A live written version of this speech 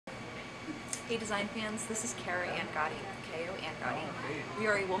Hey design fans, this is Angotti, K.O. Angotti. We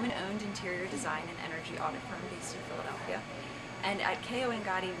are a woman-owned interior design and energy audit firm based in Philadelphia. And at K.O.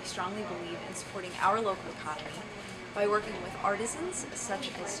 Angotti, we strongly believe in supporting our local economy by working with artisans such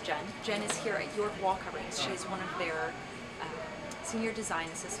as Jen. Jen is here at York Wallcovering. She's one of their senior design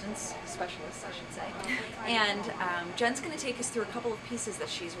assistants, specialists I should say. And Jen's going to take us through a couple of pieces that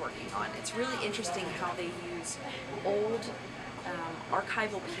she's working on. It's really interesting how they use old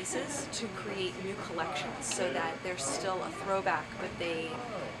archival pieces to create new collections so that they're still a throwback, but they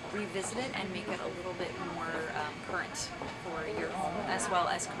revisit it and make it a little bit more current for your home as well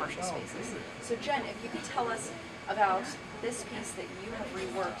as commercial spaces. So Jen, if you could tell us about this piece that you have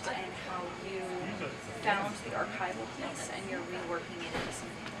reworked and how you found the archival piece and you're reworking it into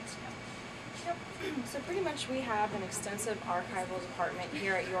something that's new. Yep. So pretty much we have an extensive archival department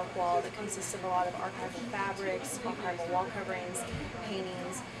here at York Wall that consists of a lot of archival fabrics, archival wall coverings,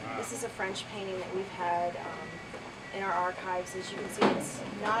 paintings. This is a French painting that we've had in our archives. As you can see, it's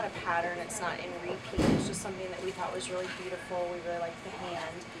not a pattern, it's not in repeat, it's just something that we thought was really beautiful. We really liked the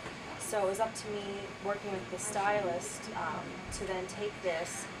hand. So it was up to me, working with the stylist, to then take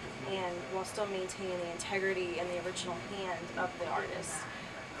this and, while still maintaining the integrity and the original hand of the artist,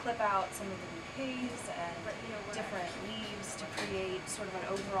 clip out some of the bouquets and different leaves to create sort of an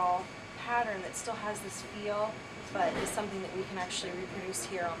overall pattern that still has this feel, but is something that we can actually reproduce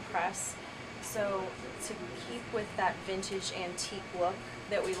here on press. So to keep with that vintage antique look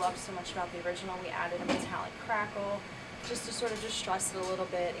that we loved so much about the original, we added a metallic crackle just to sort of just stress it a little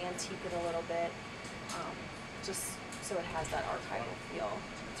bit, antique it a little bit, just so it has that archival feel.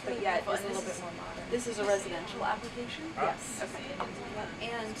 But yet it's a little bit more modern. This is a residential application? Yes. Okay.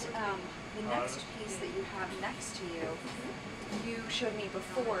 And the next piece that you have next to you, you showed me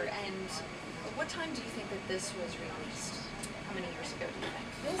before, and what time do you think that this was released? How many years ago do you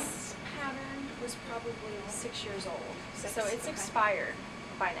think? This pattern was probably 6 years old, so it's Okay. expired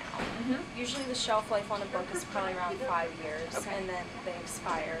by now. Usually the shelf life on a book is probably around 5 years, Okay. and then they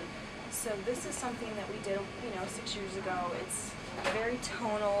expire. So this is something that we did, 6 years ago. It's very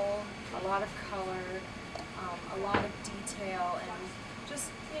tonal, a lot of color, a lot of detail, and just,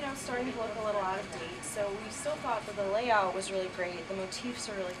 starting to look a little out of date. So we still thought that the layout was really great, the motifs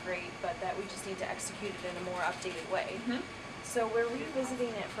are really great, but that we just need to execute it in a more updated way. So we're revisiting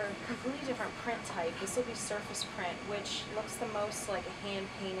it for a completely different print type. This will be surface print, which looks the most like a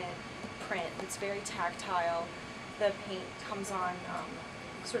hand-painted print. It's very tactile. The paint comes on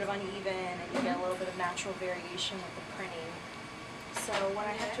sort of uneven, and you get a little bit of natural variation with the printing. So when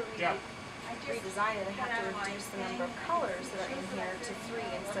I have to redesign it, I have to reduce the number of colors that are in here to 3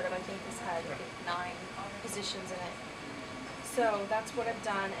 instead of, I think this had 9 positions in it. So that's what I've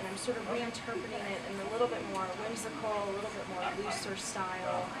done, and I'm sort of reinterpreting it in a little bit more whimsical, a little bit more looser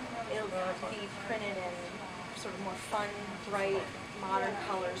style. It'll be printed in sort of more fun, bright, modern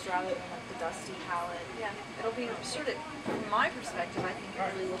colors rather than like the dusty palette. Yeah, it'll be sort of, from my perspective, I think it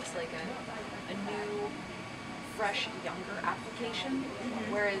really looks like a new, fresh, younger application,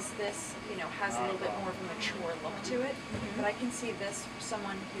 whereas this, has a little bit more of a mature look to it. But I can see this for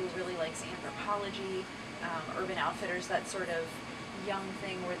someone who really likes anthropology, Urban Outfitters, that sort of young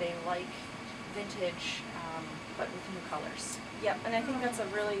thing where they like vintage, but with new colors. Yep, and I think that's a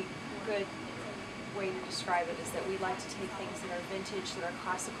really good way to describe it, is that we like to take things that are vintage, that are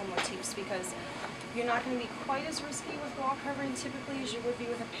classical motifs, because you're not going to be quite as risky with wall covering typically as you would be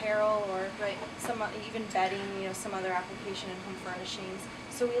with apparel or some even bedding, some other application in home furnishings.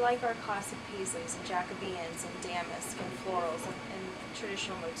 So we like our classic paisleys and Jacobeans and damask and florals and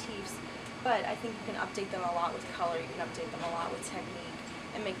traditional motifs, but I think you can update them a lot with color, you can update them a lot with technique,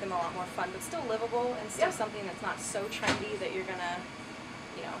 and make them a lot more fun, but still livable and still something that's not so trendy that you're going to,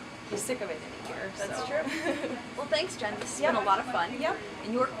 be sick of it in a year. That's true. Well, thanks, Jen. This has been a lot of fun.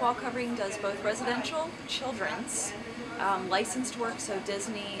 And York Wallcovering does both residential, children's, licensed work, so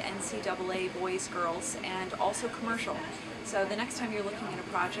Disney, NCAA, boys, girls, and also commercial. So the next time you're looking at a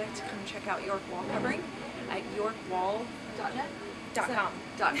project, come check out York Wallcovering at yorkwall.net? .com.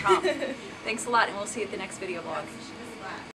 Thanks a lot, and we'll see you at the next video blog.